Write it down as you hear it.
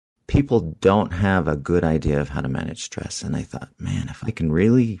people don't have a good idea of how to manage stress. And I thought, man, if I can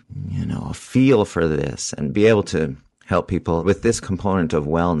really, feel for this and be able to help people with this component of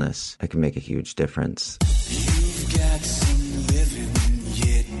wellness, I can make a huge difference. You've got some living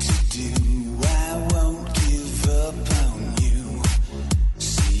yet to do. I won't give up on you.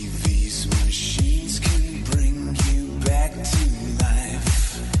 See, these machines can bring you back to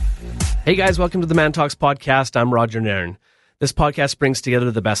life. Hey guys, welcome to the Man Talks podcast. I'm Roger Nairn. This podcast brings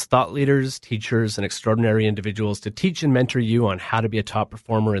together the best thought leaders, teachers, and extraordinary individuals to teach and mentor you on how to be a top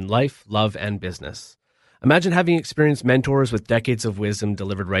performer in life, love, and business. Imagine having experienced mentors with decades of wisdom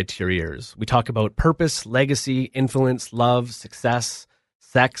delivered right to your ears. We talk about purpose, legacy, influence, love, success,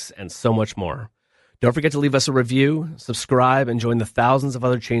 sex, and so much more. Don't forget to leave us a review, subscribe, and join the thousands of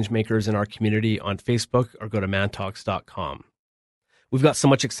other change makers in our community on Facebook or go to mantalks.com. We've got so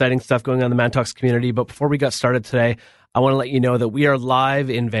much exciting stuff going on in the Man Talks community, but before we got started today, I want to let you know that we are live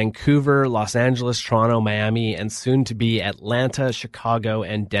in Vancouver, Los Angeles, Toronto, Miami, and soon to be Atlanta, Chicago,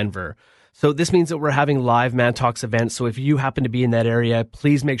 and Denver. So this means that we're having live Man Talks events. So if you happen to be in that area,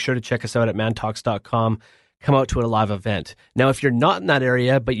 please make sure to check us out at mantalks.com. Come out to a live event. Now, if you're not in that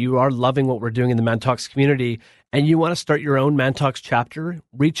area, but you are loving what we're doing in the Man Talks community and you want to start your own Man Talks chapter,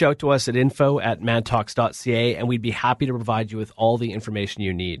 reach out to us at info@mantalks.ca and we'd be happy to provide you with all the information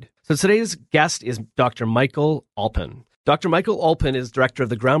you need. So today's guest is Dr. Michael Alpin. Dr. Michael Alpin is director of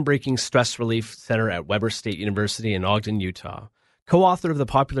the groundbreaking Stress Relief Center at Weber State University in Ogden, Utah. Co-author of the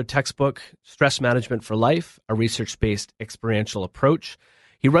popular textbook, Stress Management for Life, a research-based experiential approach.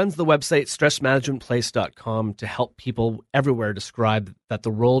 He runs the website stressmanagementplace.com to help people everywhere describe that the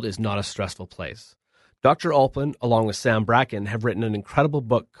world is not a stressful place. Dr. Alpin, along with Sam Bracken, have written an incredible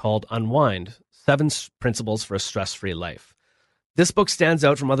book called Unwind, 7 Principles for a Stress-Free Life. This book stands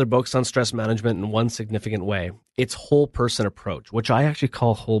out from other books on stress management in one significant way. Its whole person approach, which I actually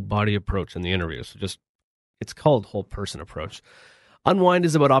call whole body approach in the interview. So it's called whole person approach. Unwind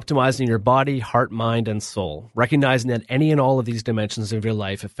is about optimizing your body, heart, mind, and soul, recognizing that any and all of these dimensions of your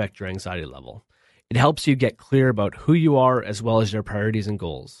life affect your anxiety level. It helps you get clear about who you are as well as your priorities and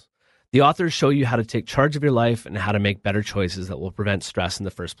goals. The authors show you how to take charge of your life and how to make better choices that will prevent stress in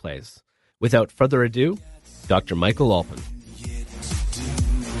the first place. Without further ado, Dr. Michael Alpin.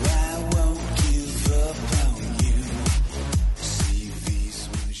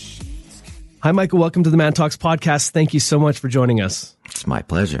 Hi, Michael. Welcome to the Man Talks podcast. Thank you so much for joining us. It's my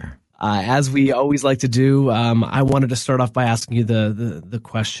pleasure. As we always like to do, I wanted to start off by asking you the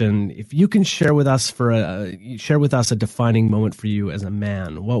question: if you can share with us a defining moment for you as a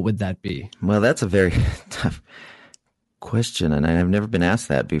man, what would that be? Well, that's a very tough question, and I've never been asked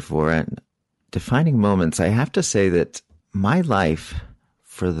that before. And defining moments, I have to say that my life,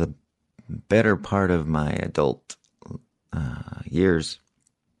 for the better part of my adult years,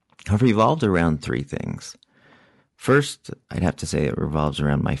 have revolved around 3 things. First, I'd have to say it revolves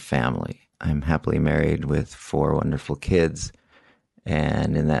around my family. I'm happily married with 4 wonderful kids.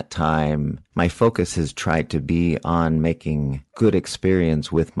 And in that time, my focus has tried to be on making good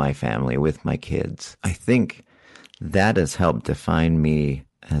experience with my family, with my kids. I think that has helped define me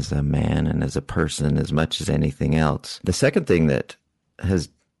as a man and as a person as much as anything else. The second thing that has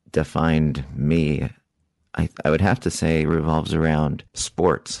defined me, I would have to say, revolves around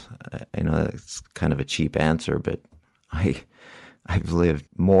sports. I know it's kind of a cheap answer, but I've lived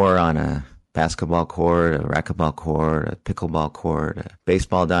more on a basketball court, a racquetball court, a pickleball court, a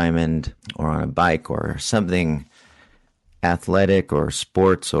baseball diamond, or on a bike or something athletic or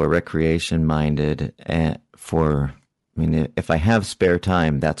sports or recreation minded. If I have spare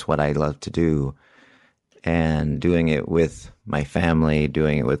time, that's what I love to do. And doing it with my family,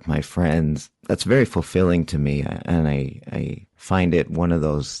 doing it with my friends, that's very fulfilling to me. And I find it one of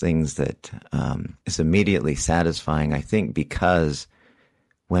those things that is immediately satisfying, I think, because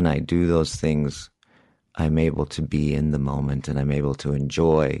when I do those things, I'm able to be in the moment and I'm able to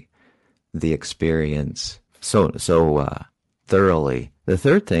enjoy the experience so thoroughly. The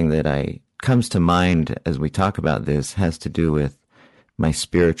third thing that comes to mind as we talk about this has to do with my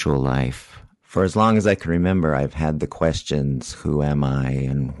spiritual life. For as long as I can remember, I've had the questions, who am I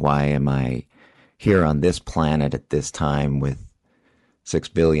and why am I here on this planet at this time with 6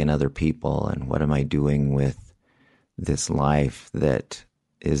 billion other people, and what am I doing with this life that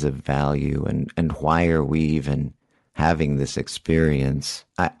is of value, and why are we even having this experience?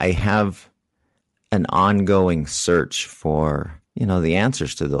 I have an ongoing search for, the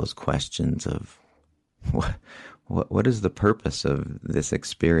answers to those questions of what is the purpose of this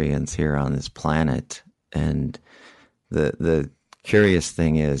experience here on this planet? And the curious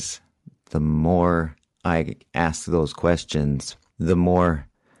thing is, the more I ask those questions, the more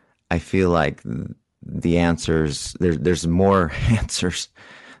I feel like the answers, there's more answers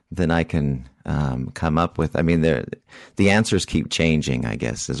than I can come up with. I mean, the answers keep changing, I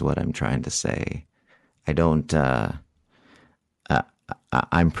guess, is what I'm trying to say. I don't,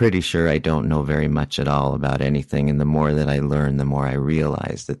 I'm pretty sure I don't know very much at all about anything. And the more that I learn, the more I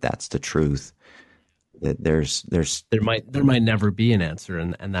realize that that's the truth. That there might never be an answer,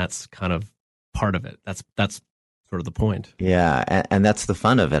 and that's kind of part of it. That's sort of the point. Yeah, and that's the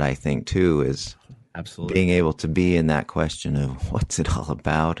fun of it, I think, too, is absolutely being able to be in that question of what's it all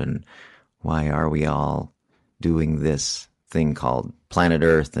about and why are we all doing this thing called planet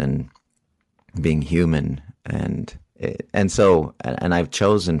Earth and being human. And so I've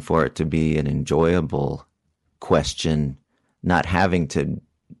chosen for it to be an enjoyable question, not having to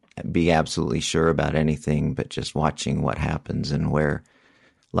be absolutely sure about anything, but just watching what happens and where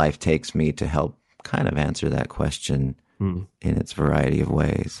life takes me to help kind of answer that question in its variety of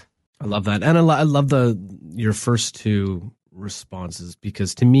ways. I love that. And I love your first two responses,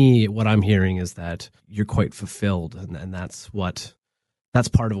 because to me, what I'm hearing is that you're quite fulfilled. And that's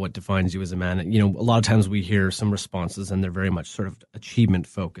part of what defines you as a man. And, a lot of times we hear some responses and they're very much sort of achievement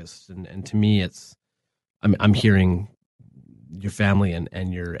focused. And to me, I'm hearing your family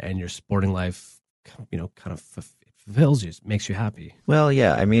and your sporting life, kind of fulfills you, makes you happy. Well,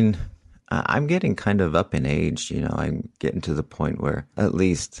 yeah, I mean, I'm getting kind of up in age, I'm getting to the point where, at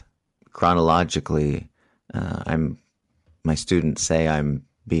least chronologically, my students say I'm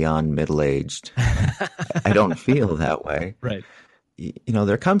beyond middle-aged. I don't feel that way. Right.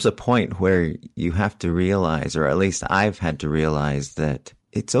 There comes a point where you have to realize, or at least I've had to realize, that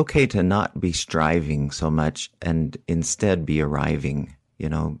it's okay to not be striving so much and instead be arriving,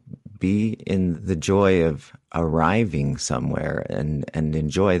 be in the joy of arriving somewhere and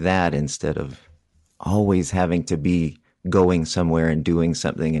enjoy that instead of always having to be going somewhere and doing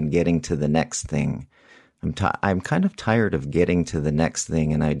something and getting to the next thing. I'm kind of tired of getting to the next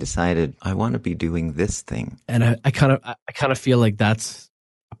thing, and I decided I want to be doing this thing. And I kind of feel like that's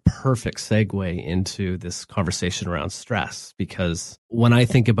a perfect segue into this conversation around stress, because when I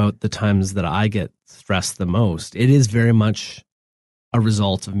think about the times that I get stressed the most, it is very much a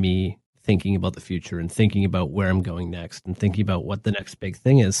result of me thinking about the future and thinking about where I'm going next and thinking about what the next big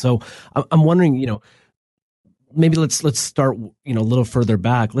thing is. So I'm wondering, maybe let's start, a little further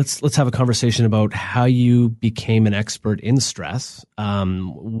back. Let's have a conversation about how you became an expert in stress,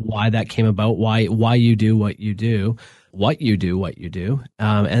 why that came about, why you do what you do,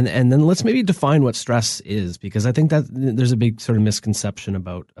 and then let's maybe define what stress is, because I think that there's a big sort of misconception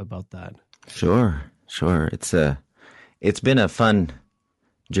about that. Sure. It's been a fun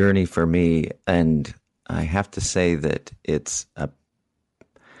journey for me, and I have to say that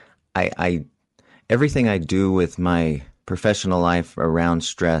everything I do with my professional life around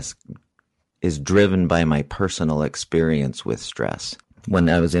stress is driven by my personal experience with stress. When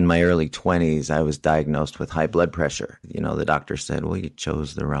I was in my early 20s, I was diagnosed with high blood pressure. The doctor said, well, you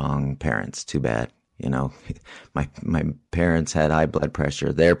chose the wrong parents. Too bad. My parents had high blood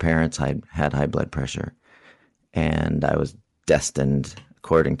pressure. Their parents had high blood pressure. And I was destined,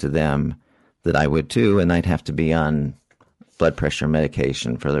 according to them, that I would too, and I'd have to be on blood pressure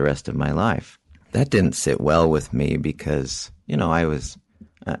medication for the rest of my life. That didn't sit well with me because, I'm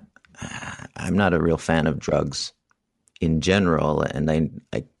not a real fan of drugs in general, and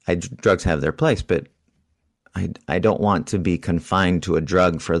drugs have their place, but I don't want to be confined to a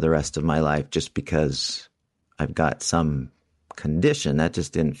drug for the rest of my life just because I've got some condition. That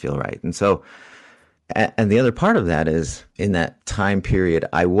just didn't feel right. And so, and the other part of that is, in that time period,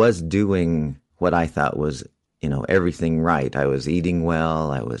 I was doing what I thought was, everything right. I was eating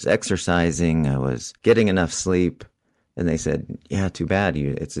well, I was exercising, I was getting enough sleep. And they said, yeah, too bad.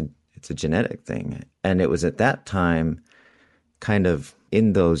 It's a genetic thing. And it was at that time, kind of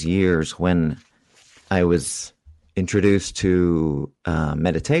in those years, when I was introduced to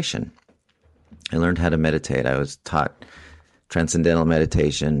meditation. I learned how to meditate. I was taught transcendental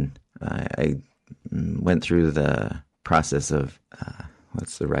meditation. I went through the process of,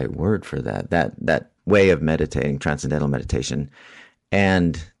 what's the right word for that? That way of meditating, transcendental meditation.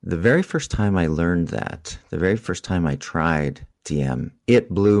 And the very first time I learned that, the very first time I tried TM, it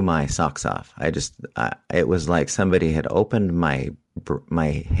blew my socks off. It was like somebody had opened my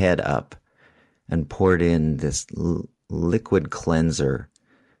head up and poured in this liquid cleanser.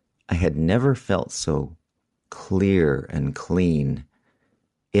 I had never felt so clear and clean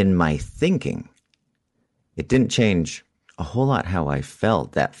in my thinking. It didn't change a whole lot how I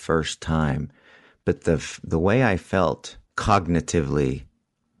felt that first time, but the way I felt cognitively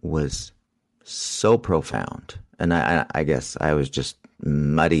was so profound. And I guess I was just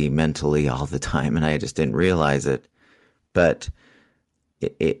muddy mentally all the time, and I just didn't realize it. But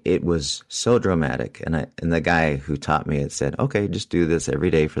it was so dramatic. And the guy who taught me had said, okay, just do this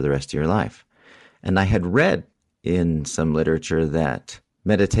every day for the rest of your life. And I had read in some literature that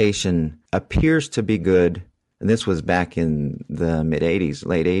meditation appears to be good. And this was back in the mid-'80s,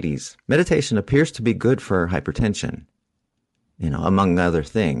 late 80s. Meditation appears to be good for hypertension, among other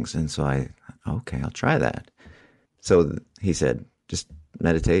things. And so okay, I'll try that. So he said, just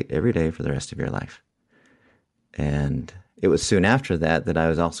meditate every day for the rest of your life. And it was soon after that I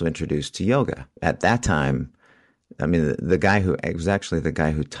was also introduced to yoga. At that time, it was actually the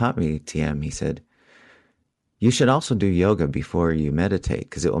guy who taught me TM. He said, you should also do yoga before you meditate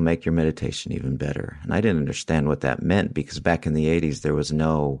because it will make your meditation even better. And I didn't understand what that meant because back in the 80s, there was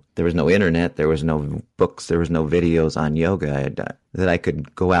no internet, there was no books, there was no videos on yoga that I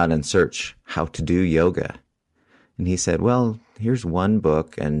could go out and search how to do yoga. And he said, well, here's one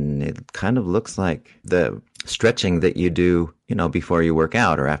book, and it kind of looks like the stretching that you do, before you work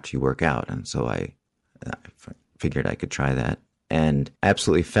out or after you work out. And so I figured I could try that. And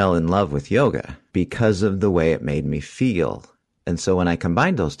absolutely fell in love with yoga because of the way it made me feel. And so when I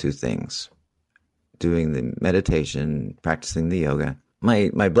combined those two things, doing the meditation, practicing the yoga, my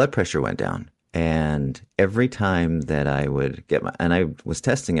blood pressure went down. And every time that I would and I was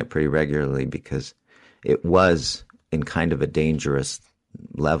testing it pretty regularly because it was in kind of a dangerous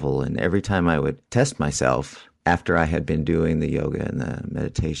level. And every time I would test myself after I had been doing the yoga and the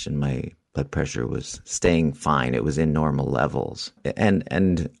meditation, my blood pressure was staying fine. It was in normal levels.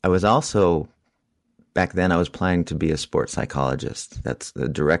 And I was also, back then I was planning to be a sports psychologist. That's the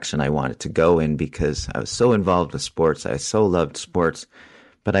direction I wanted to go in because I was so involved with sports. I so loved sports.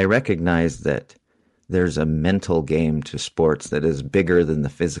 But I recognized that there's a mental game to sports that is bigger than the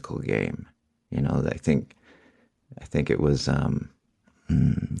physical game. I think it was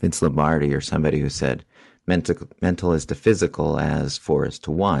Vince Lombardi or somebody who said, mental is to physical as 4 is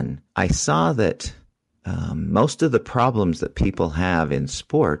to 1. I saw that most of the problems that people have in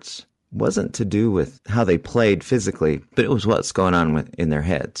sports wasn't to do with how they played physically, but it was what's going on in their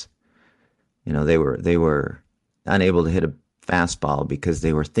heads. They were unable to hit a fastball because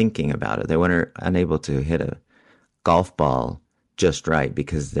they were thinking about it. They were unable to hit a golf ball just right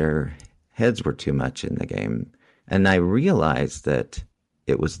because their heads were too much in the game. And I realized that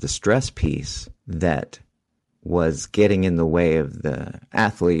it was the stress piece that was getting in the way of the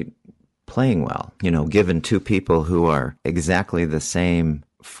athlete playing well. Given two people who are exactly the same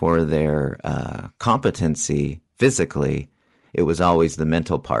for their competency physically, it was always the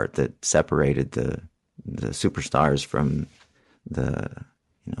mental part that separated the superstars from the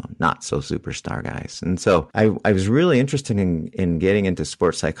not so superstar guys. And so I was really interested in getting into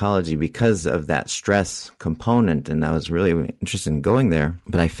sports psychology because of that stress component. And I was really interested in going there.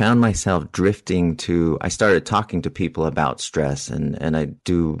 But I found myself I started talking to people about stress and I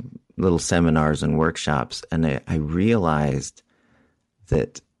do little seminars and workshops. And I realized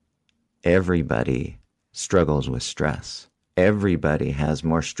that everybody struggles with stress. Everybody has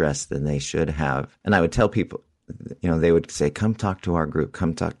more stress than they should have. And I would tell people, they would say, come talk to our group,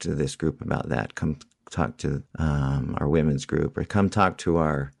 come talk to this group about that, come talk to our women's group, or come talk to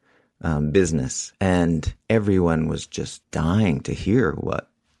our business. And everyone was just dying to hear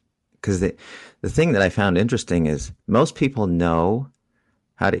because the thing that I found interesting is most people know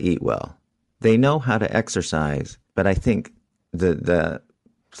how to eat well. They know how to exercise, but I think the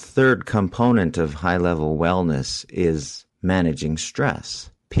third component of high-level wellness is managing stress.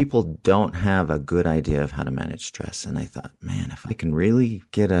 People don't have a good idea of how to manage stress. And I thought, man, if I can really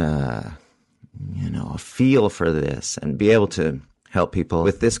get a feel for this and be able to help people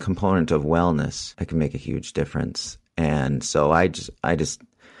with this component of wellness, I can make a huge difference. And so I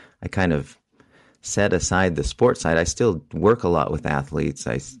kind of set aside the sports side. I still work a lot with athletes.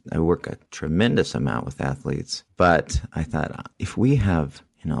 I work a tremendous amount with athletes. But I thought, if we have,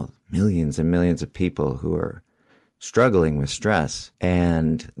 millions and millions of people who are struggling with stress,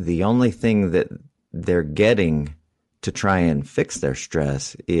 and the only thing that they're getting to try and fix their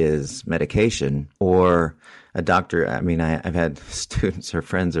stress is medication or a doctor. I've had students or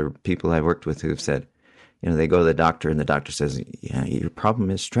friends or people I've worked with who've said, they go to the doctor and the doctor says, yeah, your problem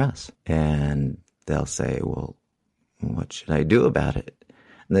is stress. And they'll say, well, what should I do about it?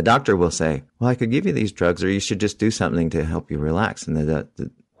 And the doctor will say, well, I could give you these drugs, or you should just do something to help you relax. And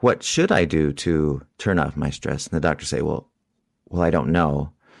what should I do to turn off my stress? And the doctor say, well, I don't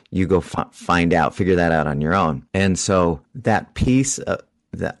know. You go find out, figure that out on your own. And so that piece of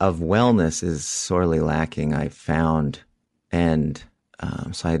wellness is sorely lacking, I found. And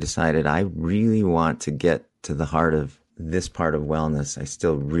so I decided I really want to get to the heart of this part of wellness. I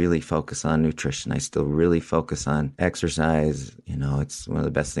still really focus on nutrition. I still really focus on exercise. It's one of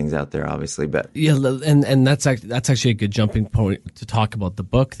the best things out there, obviously. But yeah, and that's actually a good jumping point to talk about the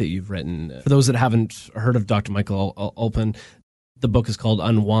book that you've written. For those that haven't heard of Dr. Michael Olpin, the book is called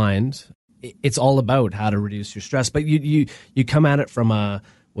Unwind. It's all about how to reduce your stress, but you come at it from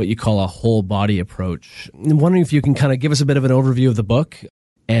what you call a whole body approach. I'm wondering if you can kind of give us a bit of an overview of the book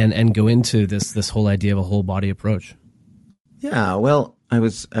and go into this whole idea of a whole body approach. Yeah, well, I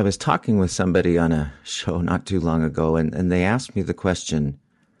was talking with somebody on a show not too long ago, and they asked me the question,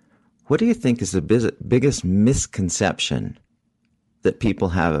 what do you think is the biggest misconception that people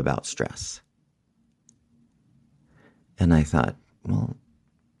have about stress? And I thought, well,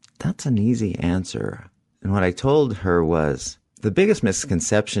 that's an easy answer. And what I told her was, the biggest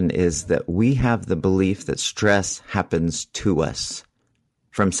misconception is that we have the belief that stress happens to us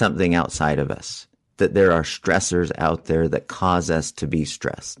from something outside of us, that there are stressors out there that cause us to be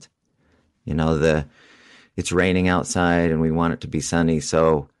stressed. It's raining outside and we want it to be sunny,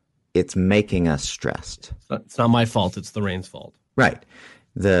 so it's making us stressed. It's not my fault, it's the rain's fault. Right.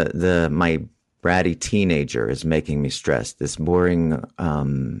 My bratty teenager is making me stressed. This boring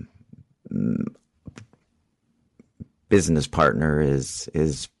business partner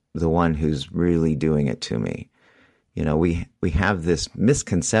is the one who's really doing it to me. We have this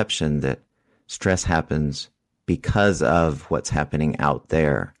misconception that stress happens because of what's happening out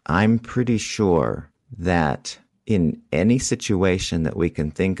there. I'm pretty sure that in any situation that we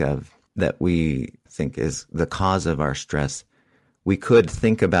can think of that we think is the cause of our stress, we could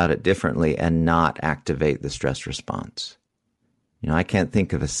think about it differently and not activate the stress response. I can't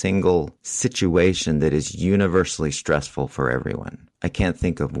think of a single situation that is universally stressful for everyone. I can't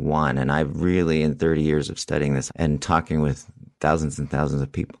think of one. And I've really, in 30 years of studying this and talking with thousands and thousands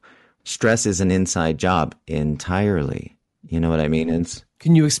of people, stress is an inside job entirely. You know what I mean?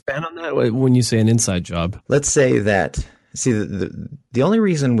 Can you expand on that when you say an inside job? Let's say that, the only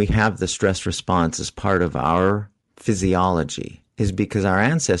reason we have the stress response as part of our physiology is because our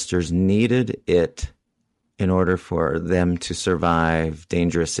ancestors needed it in order for them to survive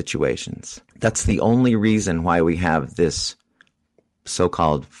dangerous situations. That's the only reason why we have this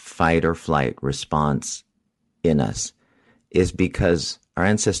so-called fight or flight response in us, is because our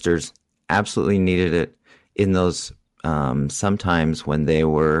ancestors absolutely needed it in those sometimes when they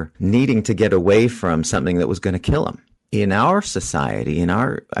were needing to get away from something that was going to kill them. In our society,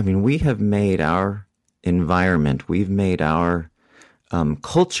 we have made our environment, we've made our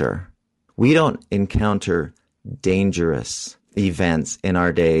culture. We don't encounter dangerous events in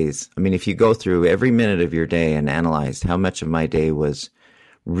our days. If you go through every minute of your day and analyze how much of my day was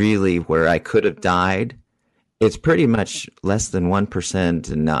really where I could have died, it's pretty much less than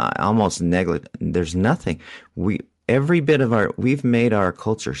 1% and almost negligible. There's nothing. We've made our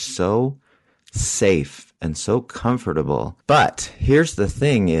culture so safe and so comfortable. But here's the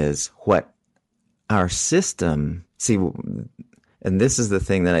thing is what our system, and this is the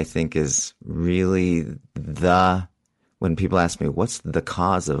thing that I think is really when people ask me, what's the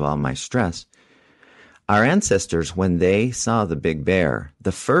cause of all my stress? Our ancestors, when they saw the big bear,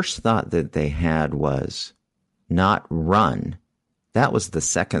 the first thought that they had was not run. That was the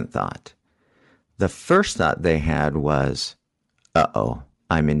second thought. The first thought they had was, uh-oh,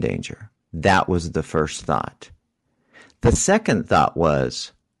 I'm in danger. That was the first thought. The second thought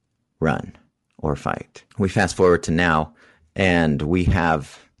was run or fight. We fast forward to now, and we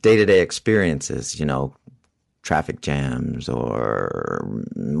have day-to-day experiences, traffic jams or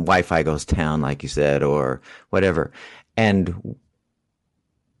Wi-Fi goes down, like you said, or whatever. And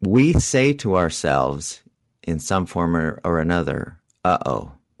we say to ourselves in some form or another,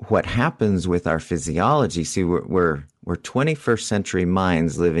 uh-oh. What happens with our physiology, we're 21st century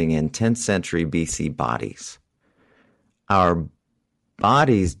minds living in 10th century BC bodies. Our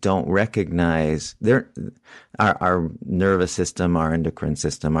bodies don't recognize our nervous system, our endocrine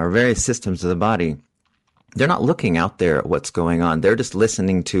system, our various systems of the body. They're not looking out there at what's going on. They're just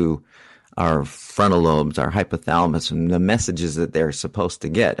listening to our frontal lobes, our hypothalamus, and the messages that they're supposed to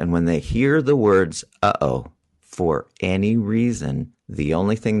get. And when they hear the words, uh-oh, for any reason, the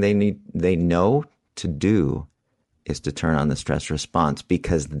only thing they know to do is to turn on the stress response,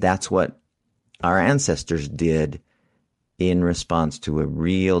 because that's what our ancestors did in response to a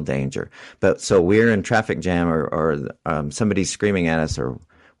real danger. But so we're in traffic jam or somebody's screaming at us or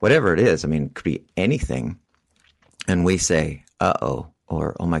whatever it is. It could be anything. And we say, uh-oh,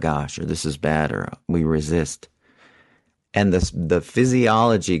 or oh my gosh, or this is bad, or we resist. And the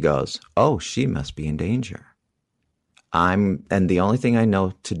physiology goes, oh, she must be in danger. And the only thing I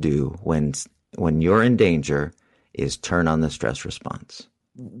know to do when you're in danger is turn on the stress response.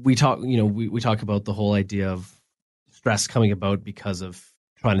 We talk, we talk about the whole idea of stress coming about because of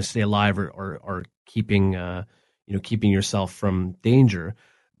trying to stay alive or keeping, keeping yourself from danger.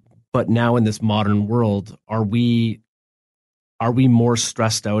 But now in this modern world, are we more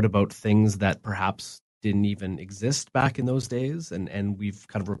stressed out about things that perhaps didn't even exist back in those days, and we've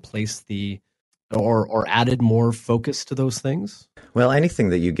kind of replaced or added more focus to those things? Well, anything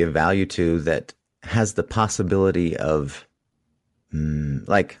that you give value to that has the possibility of,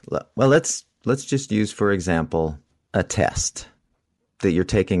 let's just use, for example, a test that you're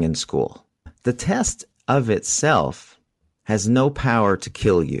taking in school. The test of itself has no power to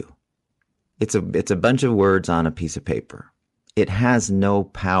kill you. It's a bunch of words on a piece of paper. It has no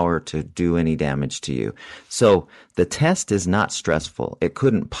power to do any damage to you. So the test is not stressful. It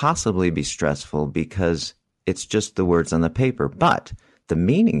couldn't possibly be stressful because it's just the words on the paper. But the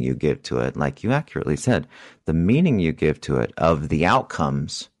meaning you give to it, like you accurately said, the meaning you give to it of the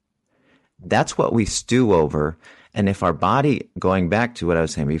outcomes, that's what we stew over. And if our body, going back to what I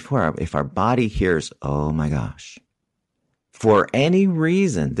was saying before, if our body hears, oh my gosh, for any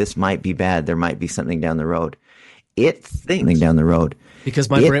reason, this might be bad, there might be something down the road, it thinks down the road. Because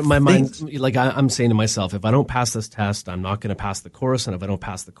my mind, like I'm saying to myself, if I don't pass this test, I'm not going to pass the course. And if I don't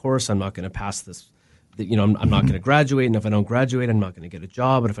pass the course, I'm not going to pass this, I'm not going to graduate. And if I don't graduate, I'm not going to get a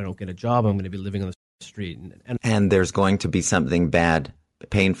job. And if I don't get a job, I'm going to be living on the street. And there's going to be something bad,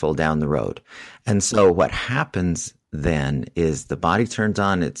 painful down the road. And so what happens then is the body turns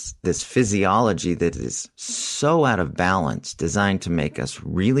on this physiology that is so out of balance, designed to make us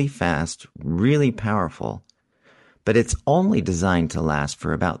really fast, really powerful. But it's only designed to last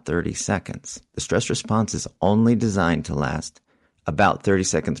for about 30 seconds. The stress response is only designed to last about 30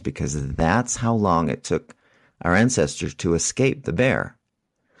 seconds because that's how long it took our ancestors to escape the bear.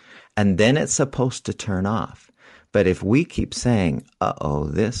 And then it's supposed to turn off. But if we keep saying, uh-oh,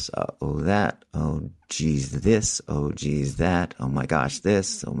 this, uh-oh, that, oh, geez, this, oh, geez, that, oh, my gosh,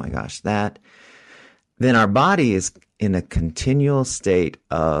 this, oh, my gosh, that, then our body is in a continual state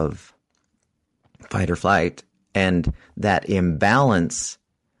of fight or flight. And that imbalance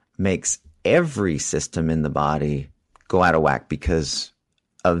makes every system in the body go out of whack because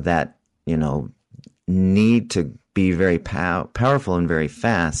of that, need to be very powerful and very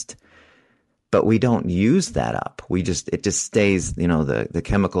fast. But we don't use that up. It just stays, the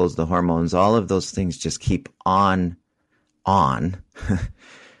chemicals, the hormones, all of those things just keep on, and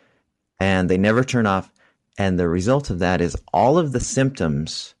they never turn off. And the result of that is all of the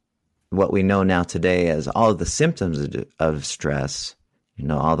symptoms, what we know now today as all of the symptoms of stress,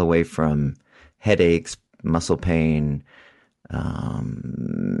 all the way from headaches, muscle pain,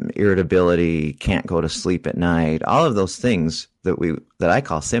 irritability, can't go to sleep at night, all of those things that I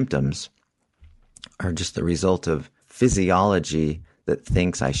call symptoms are just the result of physiology that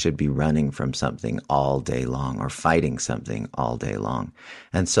thinks I should be running from something all day long or fighting something all day long.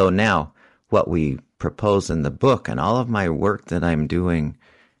 And so now what we propose in the book and all of my work that I'm doing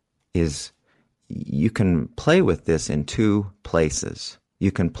is you can play with this in two places.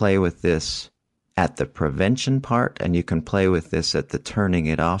 You can play with this at the prevention part, and you can play with this at the turning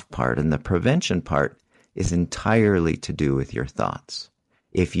it off part. And the prevention part is entirely to do with your thoughts.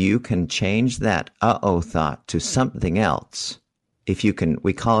 If you can change that uh-oh thought to something else,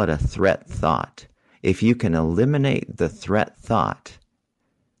 we call it a threat thought. If you can eliminate the threat thought,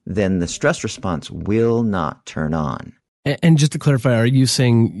 then the stress response will not turn on. And just to clarify, are you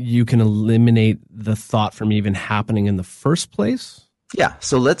saying you can eliminate the thought from even happening in the first place? Yeah.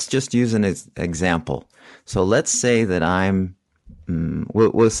 So let's just use an example. So let's say that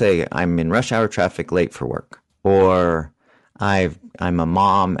we'll say I'm in rush hour traffic late for work, or I'm a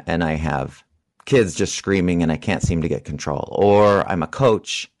mom and I have kids just screaming and I can't seem to get control, or I'm a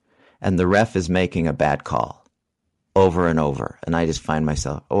coach and the ref is making a bad call over and over and I just find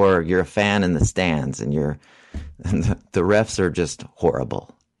myself, or you're a fan in the stands and the refs are just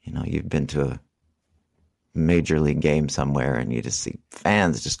horrible. You've been to a major league game somewhere and you just see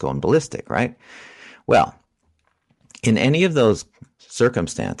fans just going ballistic, right? Well, in any of those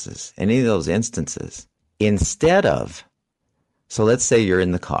circumstances, any of those instances, so let's say you're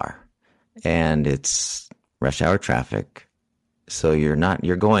in the car and it's rush hour traffic. So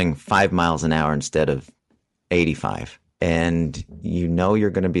you're going 5 miles an hour instead of 85. And you're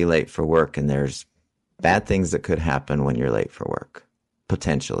going to be late for work, and there's bad things that could happen when you're late for work,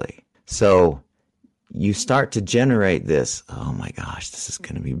 potentially. So you start to generate this, oh my gosh, this is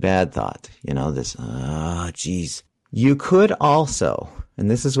going to be bad thought. Geez. You could also, and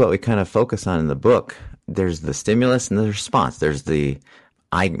this is what we kind of focus on in the book, there's the stimulus and the response. There's the,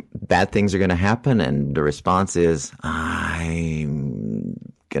 bad things are going to happen, and the response is, I'm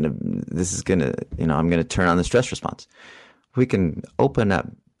going to turn on the stress response. We can open up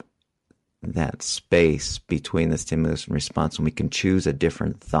that space between the stimulus and response, and we can choose a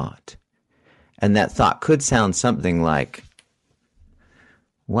different thought. And that thought could sound something like,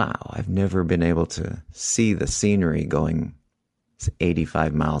 wow, I've never been able to see the scenery going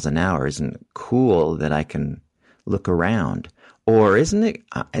 85 miles an hour. Isn't it cool that I can look around? Or isn't it,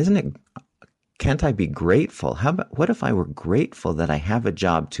 can't I be grateful? What if I were grateful that I have a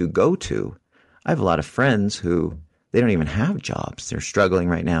job to go to? I have a lot of friends who, they don't even have jobs. They're struggling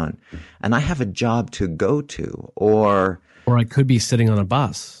right now. And I have a job to go to. Or I could be sitting on a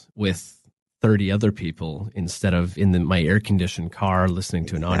bus with 30 other people instead of in my air-conditioned car listening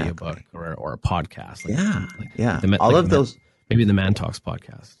to an audiobook or a podcast. All of those. Maybe the Man Talks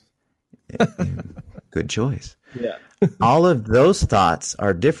podcast. Good choice. Yeah. All of those thoughts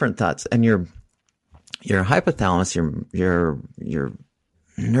are different thoughts. And your hypothalamus, your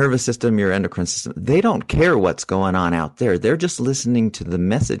nervous system, your endocrine system, they don't care what's going on out there. They're just listening to the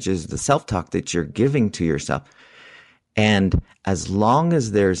messages, the self-talk that you're giving to yourself. And as long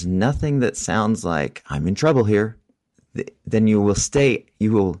as there's nothing that sounds like I'm in trouble here, then you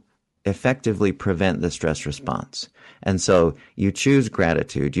will effectively prevent the stress response. And so you choose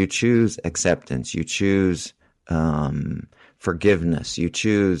gratitude, you choose acceptance, you choose forgiveness, you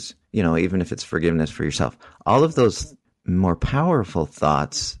choose, even if it's forgiveness for yourself, all of those more powerful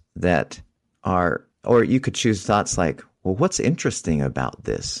thoughts or you could choose thoughts like, well, what's interesting about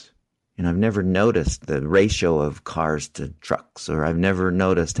this? I've never noticed the ratio of cars to trucks, or I've never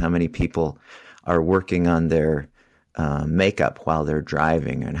noticed how many people are working on their makeup while they're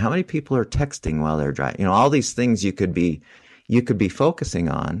driving, and how many people are texting while they're driving. All these things you could be focusing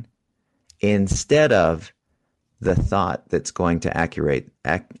on instead of the thought that's going to activate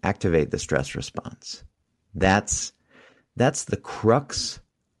the stress response. That's the crux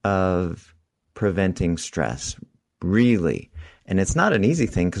of preventing stress, really. And it's not an easy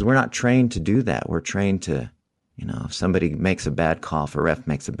thing because we're not trained to do that. We're trained to, if somebody makes a bad call, if a ref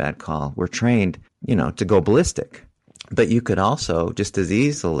makes a bad call, we're trained, to go ballistic. But you could also just as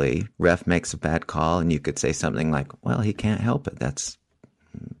easily, ref makes a bad call, and you could say something like, well, he can't help it. That's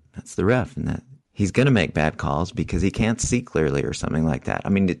the ref, and that he's going to make bad calls because he can't see clearly or something like that. I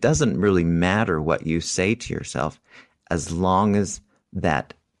mean, it doesn't really matter what you say to yourself as long as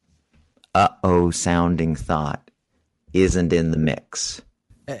that uh-oh sounding thought isn't in the mix.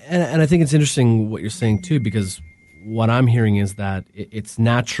 And I think it's interesting what you're saying too, because what I'm hearing is that it's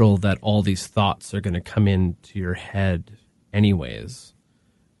natural that all these thoughts are going to come into your head anyways.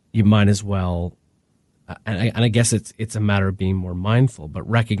 You might as well, and I guess it's a matter of being more mindful, but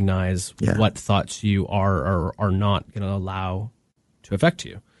recognize what thoughts you are or are not going to allow to affect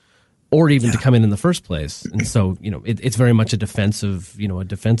you, or even to come in the first place. And so, it's very much a defensive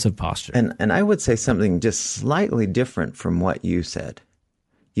posture. And I would say something just slightly different from what you said.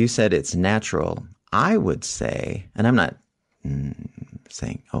 You said it's natural. I would say, and I'm not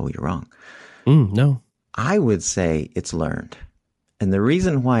saying, oh, you're wrong. No. I would say it's learned. And the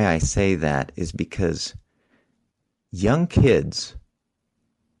reason why I say that is because young kids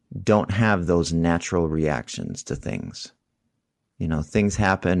don't have those natural reactions to things. Things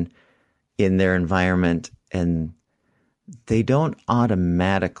happen in their environment, and they don't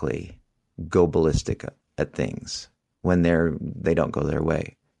automatically go ballistic at things when they don't go their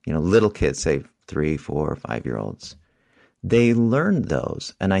way. Little kids, say 3, 4, 5-year-olds, they learn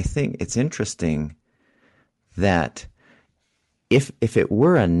those. And I think it's interesting that if it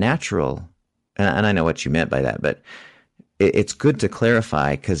were a natural, and I know what you meant by that, but it's good to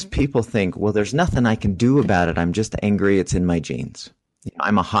clarify, because people think, well, there's nothing I can do about it. I'm just angry. It's in my genes.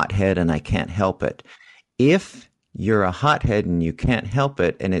 I'm a hothead and I can't help it. If you're a hothead and you can't help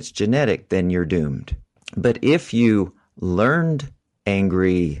it and it's genetic, then you're doomed. But if you learned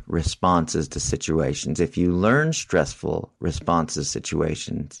angry responses to situations, if you learn stressful responses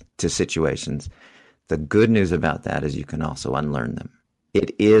to situations, the good news about that is you can also unlearn them.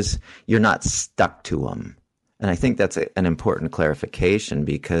 You're not stuck to them. And I think that's an important clarification,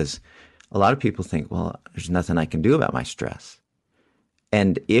 because a lot of people think, well, there's nothing I can do about my stress.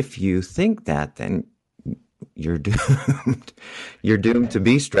 And if you think that, then you're doomed. You're doomed to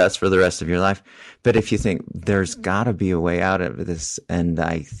be stressed for the rest of your life. But if you think there's got to be a way out of this, and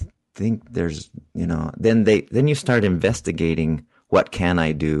I think there's, then you start investigating, what can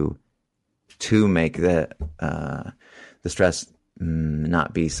I do to make the stress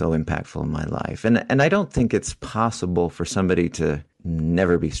not be so impactful in my life. And I don't think it's possible for somebody to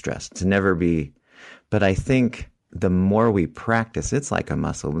never be stressed, but I think the more we practice, it's like a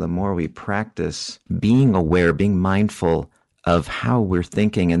muscle, the more we practice being aware, being mindful of how we're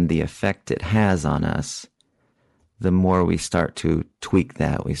thinking and the effect it has on us, the more we start to tweak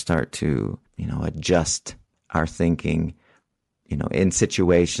that. We start to, adjust our thinking. In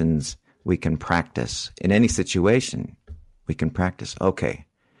situations, we can practice. In any situation, we can practice. Okay,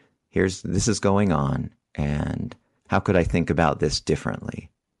 this is going on, and how could I think about this differently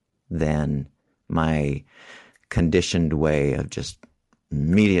than my conditioned way of just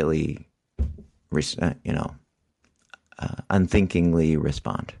immediately, unthinkingly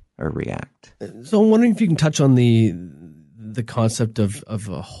respond or react. So I'm wondering if you can touch on the concept of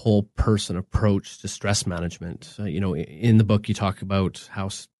a whole person approach to stress management. In the book, you talk about how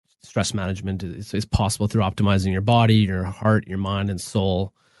stress management is possible through optimizing your body, your heart, your mind, and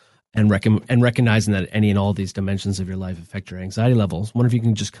soul, and recognizing that any and all these dimensions of your life affect your anxiety levels. I wonder if you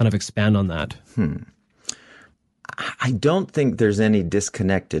can just kind of expand on that. I don't think there's any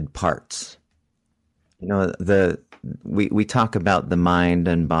disconnected parts. We talk about the mind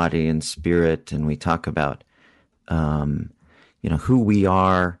and body and spirit, and we talk about who we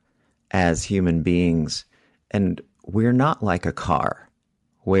are as human beings, and we're not like a car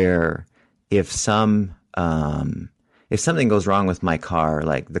where if something goes wrong with my car,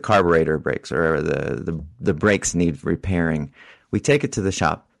 like the carburetor breaks or the brakes need repairing, we take it to the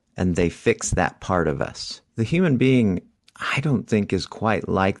shop and they fix that part of us. The human being, I don't think, is quite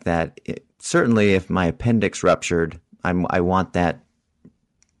like that. Certainly if my appendix ruptured, I want that,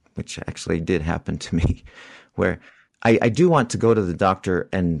 which actually did happen to me, where I do want to go to the doctor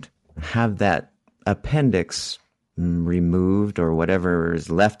and have that appendix removed or whatever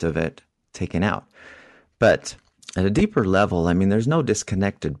is left of it taken out. But at a deeper level, there's no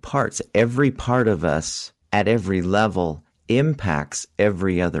disconnected parts. Every part of us at every level impacts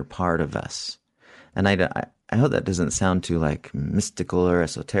every other part of us. And I hope that doesn't sound too like mystical or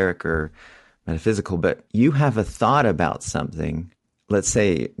esoteric or metaphysical, but you have a thought about something. Let's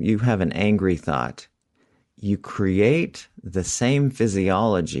say you have an angry thought. You create the same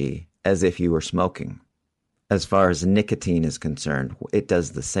physiology as if you were smoking. As far as nicotine is concerned, it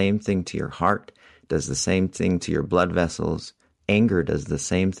does the same thing to your heart, does the same thing to your blood vessels. Anger does the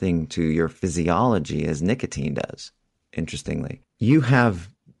same thing to your physiology as nicotine does, interestingly. You have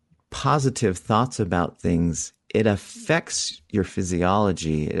positive thoughts about things. It affects your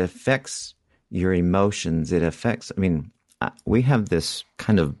physiology. It affects your emotions. It affects, we have this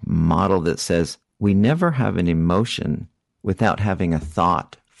kind of model that says we never have an emotion without having a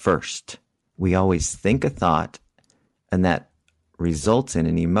thought first. We always think a thought, and that results in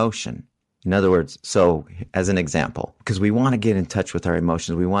an emotion. In other words, so as an example, because we want to get in touch with our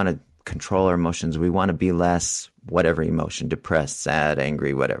emotions, we want to control our emotions, we want to be less whatever emotion, depressed, sad,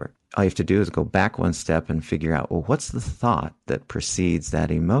 angry, whatever. All you have to do is go back one step and figure out, well, what's the thought that precedes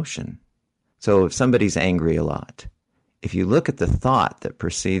that emotion? So if somebody's angry a lot, if you look at the thought that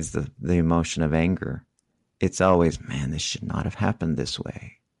precedes the emotion of anger, it's always, man, this should not have happened this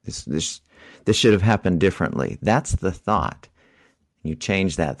way. This should have happened differently. That's the thought. You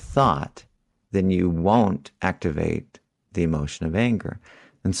change that thought, then you won't activate the emotion of anger.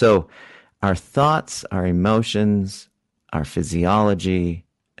 And so our thoughts, our emotions, our physiology,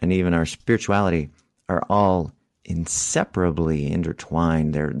 and even our spirituality are all inseparably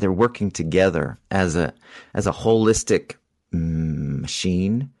intertwined. They're working together as a holistic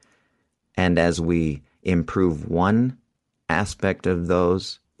machine. And as we improve one aspect of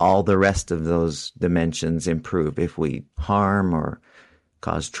those, all the rest of those dimensions improve. If we harm or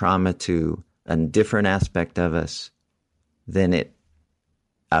cause trauma to a different aspect of us, then it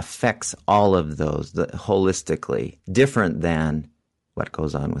affects all of those holistically, different than what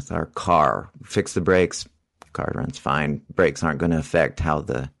goes on with our car. Fix the brakes, car runs fine. Brakes aren't going to affect how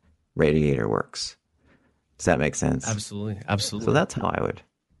the radiator works. Does that make sense? Absolutely. So that's how I would.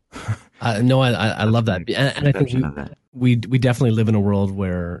 No, I love that, and I think we definitely live in a world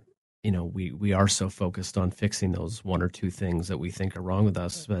where we are so focused on fixing those one or two things that we think are wrong with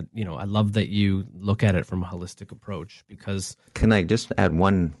us. But I love that you look at it from a holistic approach, because can I just add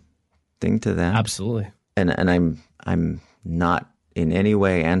one thing to that? Absolutely. And I'm not in any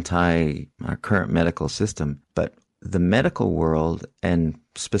way anti our current medical system, but the medical world, and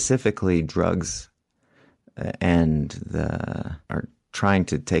specifically drugs, and are trying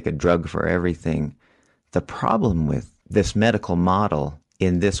to take a drug for everything. The problem with this medical model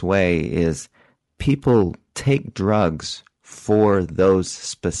in this way is people take drugs for those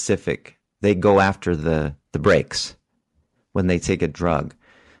specific, they go after the breaks when they take a drug.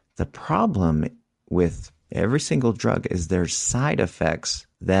 The problem with every single drug is there's side effects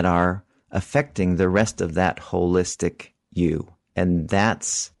that are affecting the rest of that holistic you. And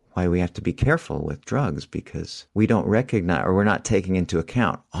that's why we have to be careful with drugs, because we don't recognize, or we're not taking into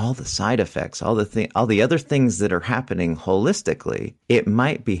account all the side effects, all the other things that are happening holistically. It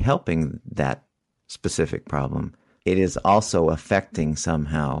might be helping that specific problem. It is also affecting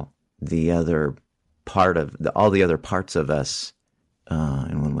somehow the other part of all the other parts of us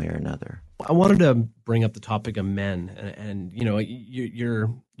in one way or another. I wanted to bring up the topic of men, and you know,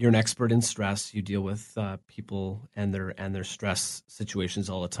 you're an expert in stress. You deal with people and their stress situations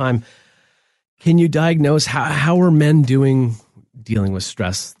all the time. Can you diagnose how are men dealing with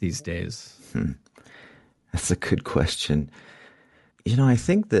stress these days? That's a good question. You know, I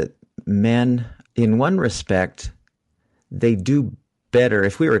think that men, in one respect, they do better.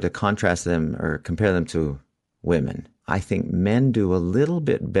 If we were to contrast them or compare them to women, I think men do a little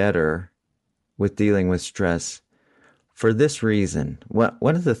bit better with dealing with stress for this reason.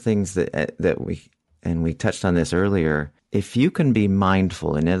 One of the things that we touched on this earlier, if you can be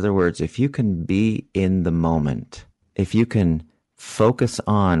mindful, in other words, if you can be in the moment, if you can focus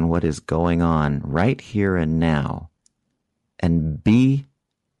on what is going on right here and now and be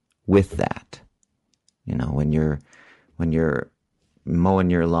with that, you know, when you're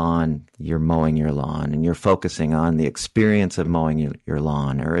mowing your lawn, you're mowing your lawn and you're focusing on the experience of mowing your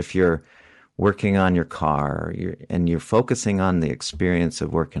lawn, or if you're working on your car, and you're focusing on the experience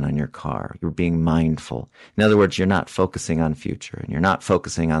of working on your car. You're being mindful. In other words, you're not focusing on future and you're not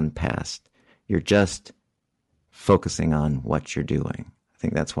focusing on past. You're just focusing on what you're doing. I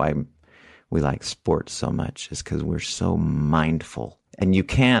think that's why we like sports so much, is because we're so mindful. And you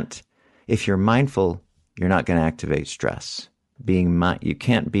can't, if you're mindful, you're not going to activate stress. You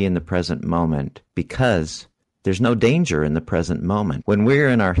can't be in the present moment because there's no danger in the present moment. When we're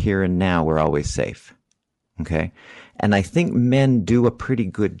in our here and now, we're always safe. Okay? And I think men do a pretty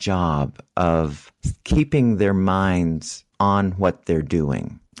good job of keeping their minds on what they're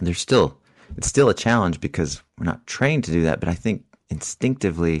doing. It's still a challenge because we're not trained to do that, but I think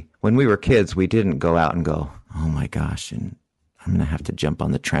instinctively, when we were kids, we didn't go out and go, oh my gosh, and I'm going to have to jump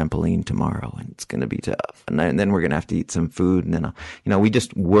on the trampoline tomorrow and it's going to be tough. And then we're going to have to eat some food. And then, we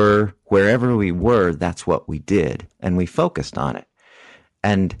just were, wherever we were, that's what we did. And we focused on it.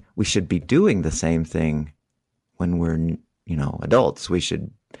 And we should be doing the same thing when we're, adults.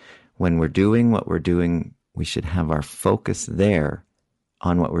 When we're doing what we're doing, we should have our focus there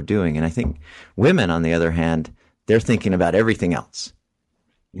on what we're doing. And I think women, on the other hand, they're thinking about everything else.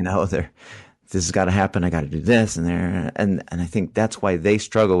 This has got to happen. I got to do this and I think that's why they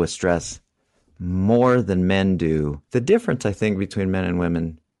struggle with stress more than men do. The difference, I think, between men and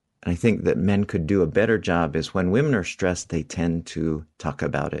women, and I think that men could do a better job, is when women are stressed, they tend to talk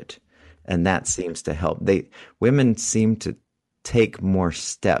about it, and that seems to help. Women seem to take more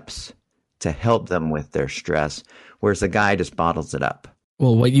steps to help them with their stress, whereas a guy just bottles it up.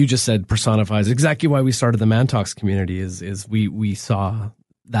 Well, what you just said personifies exactly why we started the Man Talks community. Is we saw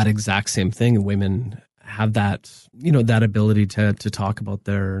that exact same thing, and women have that ability to talk about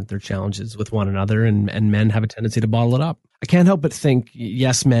their challenges with one another, and men have a tendency to bottle it up. I can't help but think,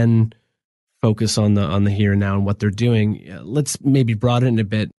 yes, men focus on the here and now and what they're doing. Let's maybe broaden it a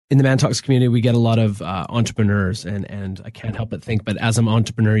bit. In the Man Talks community, we get a lot of entrepreneurs, and I can't help but think, but as an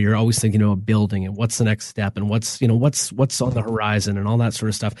entrepreneur, you're always thinking about building and what's the next step and what's on the horizon and all that sort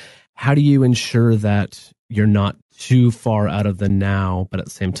of stuff. How do you ensure that you're not too far out of the now, but at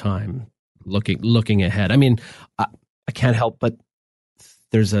the same time looking ahead? I mean, I can't help but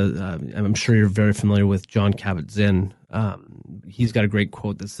there's I'm sure you're very familiar with Jon Kabat-Zinn. He's got a great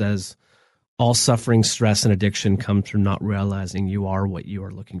quote that says, "All suffering, stress, and addiction comes from not realizing you are what you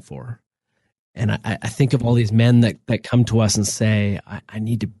are looking for." And I think of all these men that come to us and say, I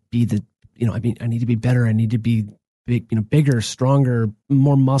need to be I need to be better. I need to be bigger, stronger,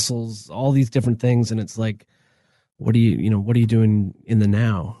 more muscles, all these different things. And it's like, what are you doing in the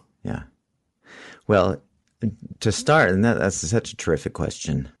now? Yeah. Well, to start, and that's such a terrific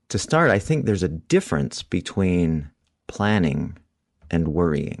question. To start, I think there's a difference between planning and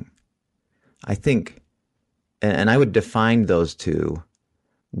worrying. I think, and I would define those two.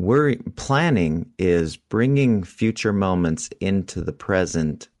 Planning is bringing future moments into the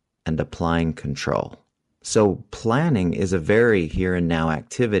present and applying control. So planning is a very here and now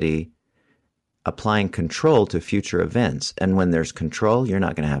activity, applying control to future events. And when there's control, you're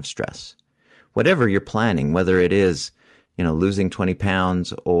not going to have stress. Whatever you're planning, whether it is, losing 20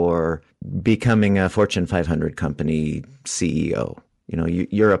 pounds or becoming a Fortune 500 company CEO,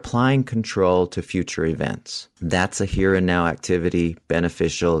 you're applying control to future events. That's a here and now activity,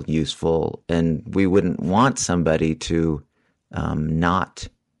 beneficial, useful, and we wouldn't want somebody to not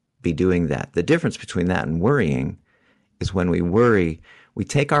be doing that. The difference between that and worrying is when we worry, we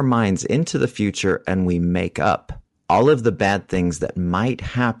take our minds into the future and we make up all of the bad things that might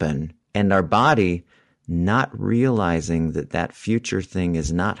happen, and our body, not realizing that that future thing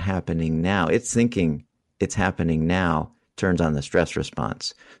is not happening now, it's thinking it's happening now, turns on the stress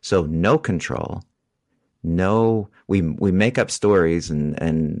response. So no control, we make up stories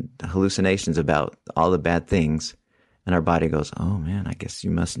and hallucinations about all the bad things, and our body goes, oh man, I guess you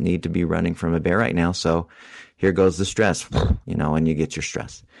must need to be running from a bear right now. So here goes the stress, and you get your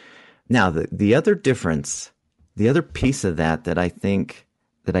stress. Now, the other difference, the other piece of that I think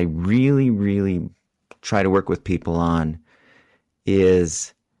that I really, really try to work with people on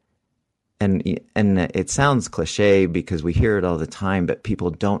is, and it sounds cliche because we hear it all the time, but people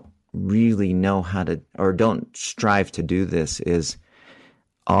don't really know how to, or don't strive to do this, is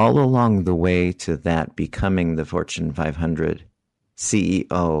all along the way to that becoming the Fortune 500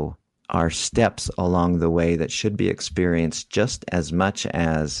 CEO are steps along the way that should be experienced just as much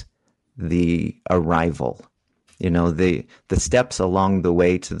as the arrival. The steps along the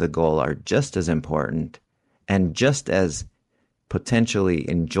way to the goal are just as important and just as potentially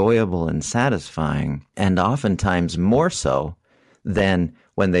enjoyable and satisfying, and oftentimes more so than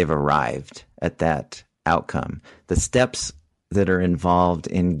when they've arrived at that outcome. The steps that are involved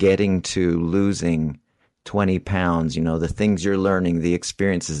in getting to losing 20 pounds, the things you're learning, the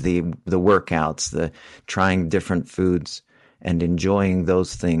experiences, the workouts, the trying different foods and enjoying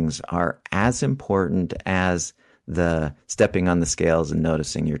those things are as important as the stepping on the scales and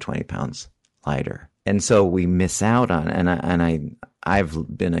noticing you're 20 pounds lighter. And so we miss out on,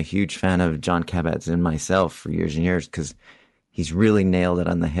 I've been a huge fan of Jon Kabat-Zinn myself for years and years, because he's really nailed it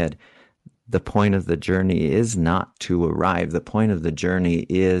on the head. The point of the journey is not to arrive. The point of the journey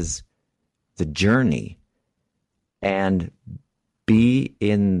is the journey. And be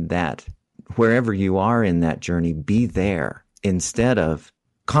in that, wherever you are in that journey, be there instead of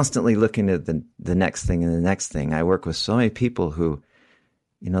constantly looking at the next thing and the next thing. I work with so many people who,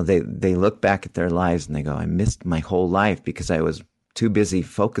 they look back at their lives and they go, I missed my whole life because I was too busy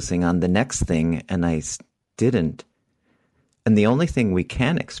focusing on the next thing and I didn't. And the only thing we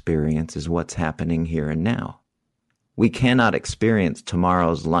can experience is what's happening here and now. We cannot experience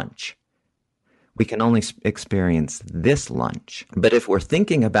tomorrow's lunch. We can only experience this lunch. But if we're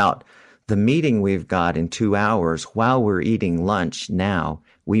thinking about the meeting we've got in 2 hours while we're eating lunch now,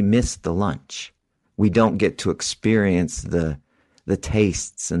 we miss the lunch. We don't get to experience the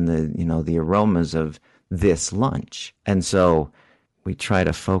tastes and the aromas of this lunch. And so we try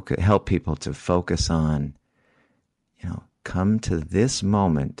to help people to focus on, come to this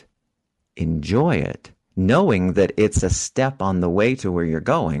moment, enjoy it, knowing that it's a step on the way to where you're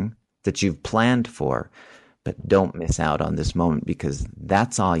going that you've planned for, but don't miss out on this moment, because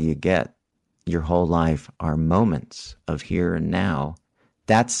that's all you get your whole life are moments of here and now.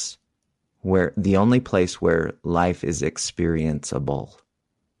 That's where the only place where life is experienceable.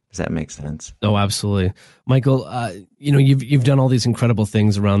 Does that make sense? Oh, absolutely. Michael, you've done all these incredible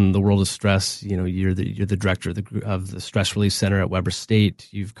things around the world of stress. You're the director of the Stress Relief Center at Weber State.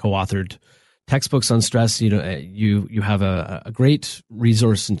 You've co-authored textbooks on stress. You have a great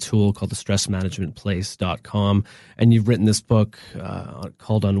resource and tool called the stressmanagementplace.com, and you've written this book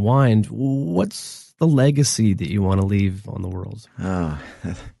called Unwind. What's the legacy that you want to leave on the world? Oh,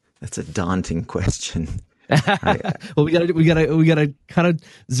 that's a daunting question. Well, we gotta kind of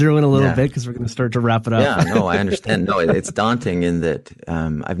zero in a little bit, because we're going to start to wrap it up. Yeah, no, I understand. No, it's daunting in that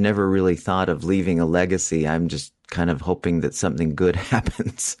I've never really thought of leaving a legacy. I'm just kind of hoping that something good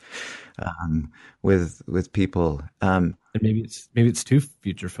happens with people. And maybe it's too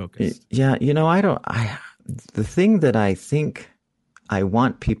future focused. Yeah, the thing that I think I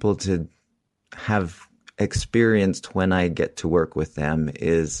want people to have experienced when I get to work with them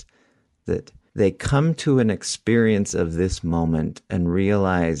is that they come to an experience of this moment and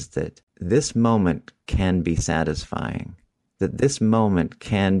realize that this moment can be satisfying, that this moment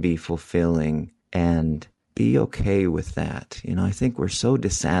can be fulfilling, and be okay with that. I think we're so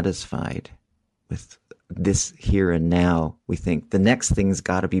dissatisfied with this here and now. We think the next thing's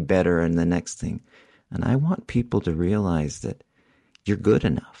got to be better and the next thing. And I want people to realize that you're good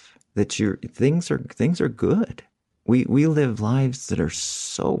enough, that things are good. We live lives that are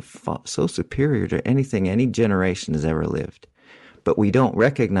so superior to anything any generation has ever lived. But we don't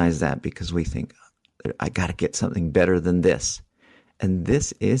recognize that because we think, I got to get something better than this. And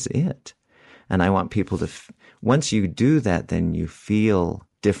this is it. And I want people to, once you do that, then you feel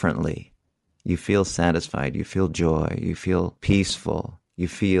differently. You feel satisfied. You feel joy. You feel peaceful. You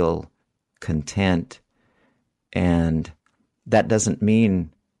feel content. And that doesn't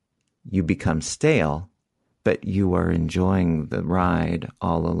mean you become stale, but you are enjoying the ride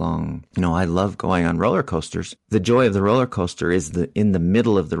all along. I love going on roller coasters. The joy of the roller coaster is in the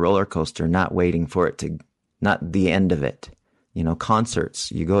middle of the roller coaster, not waiting for it to, not the end of it.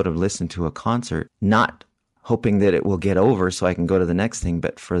 Concerts, you go to listen to a concert, not hoping that it will get over so I can go to the next thing,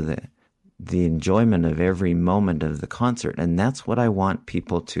 but for the enjoyment of every moment of the concert. And that's what I want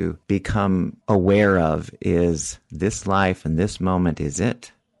people to become aware of, is this life and this moment is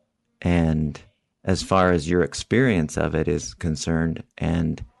it. And as far as your experience of it is concerned,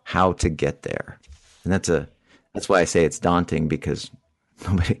 and how to get there. And that's why I say it's daunting, because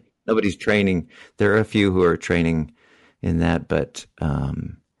nobody's training. There are a few who are training in that, but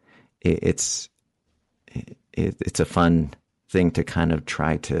it's a fun thing to kind of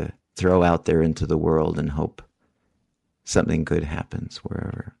try to throw out there into the world and hope something good happens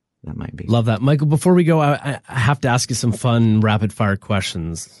wherever that might be. Love that. Michael, before we go, I have to ask you some fun rapid fire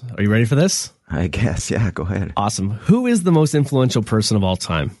questions. Are you ready for this? I guess. Yeah, go ahead. Awesome. Who is the most influential person of all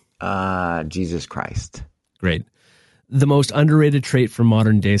time? Jesus Christ. Great. The most underrated trait for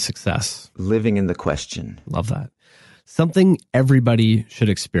modern day success? Living in the question. Love that. Something everybody should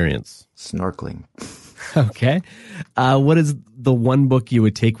experience? Snorkeling. Okay. What is the one book you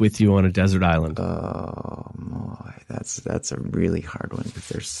would take with you on a desert island? Oh, boy. That's a really hard one, because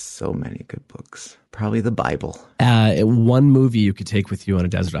there's so many good books. Probably the Bible. One movie you could take with you on a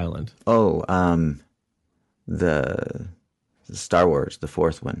desert island? Oh, the Star Wars, the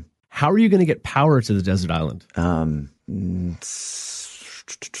fourth one. How are you going to get power to the desert island?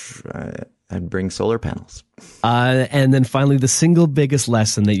 I'd bring solar panels. And then finally, the single biggest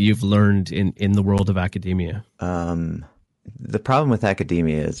lesson that you've learned in the world of academia? The problem with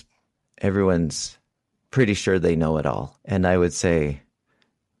academia is everyone's pretty sure they know it all. And I would say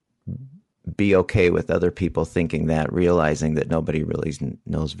be okay with other people thinking that, realizing that nobody really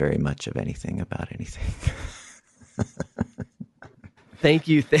knows very much of anything about anything. Thank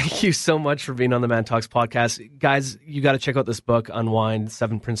you. Thank you so much for being on the Man Talks podcast. Guys, you got to check out this book, Unwind,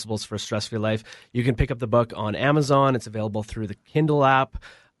 7 Principles for a Stress-Free Life. You can pick up the book on Amazon. It's available through the Kindle app,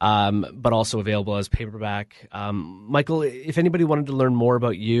 but also available as paperback. Michael, if anybody wanted to learn more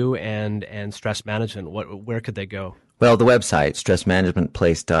about you and stress management, where could they go? Well, the website,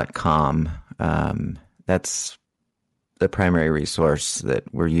 stressmanagementplace.com. That's the primary resource that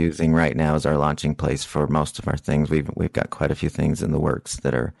we're using right now as our launching place for most of our things. We've got quite a few things in the works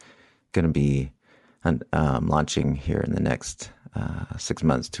that are going to be launching here in the next 6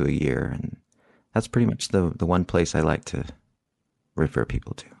 months to a year, and that's pretty much the one place I like to refer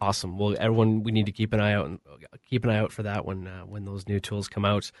people to. Awesome. Well, everyone, we need to keep an eye out for that when those new tools come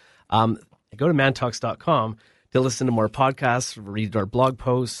out. Go to mantalks.com to listen to more podcasts, read our blog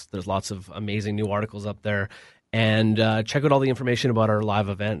posts. There's lots of amazing new articles up there. And check out all the information about our live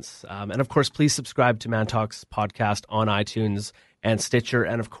events. And of course, please subscribe to Man Talks podcast on iTunes and Stitcher.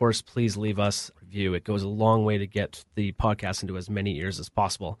 And of course, please leave us a review. It goes a long way to get the podcast into as many ears as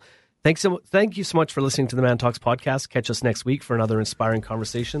possible. Thank you so much for listening to the Man Talks podcast. Catch us next week for another inspiring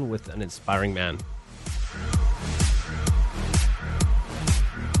conversation with an inspiring man.